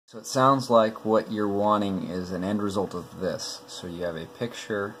So it sounds like what you're wanting is an end result of this. So you have a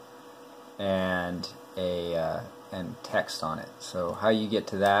picture and and text on it. So how you get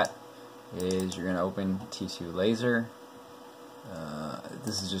to that is you're going to open T2 Laser.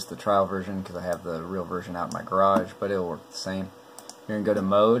 This is just the trial version because I have the real version out in my garage, but it'll work the same. You're going to go to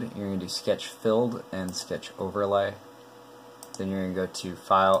Mode, you're going to do Sketch Filled and Sketch Overlay. Then you're going to go to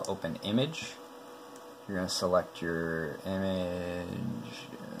File, Open Image. You're going to select your image.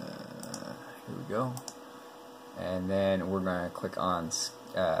 Here we go. And then we're going to click on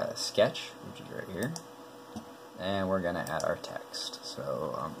Sketch, which is right here. And we're going to add our text.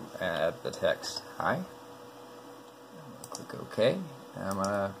 So I'm going to add the text hi. I'm going to click OK. And I'm going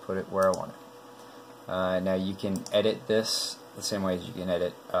to put it where I want it. Now you can edit this the same way as you can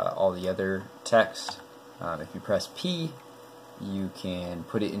edit all the other text. If you press P, you can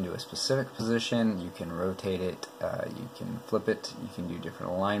put it into a specific position, you can rotate it, you can flip it, you can do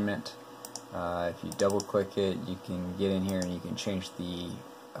different alignment. If you double click it, you can get in here and you can change the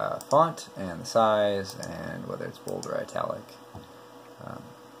font and the size and whether it's bold or italic.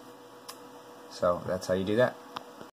 So that's how you do that.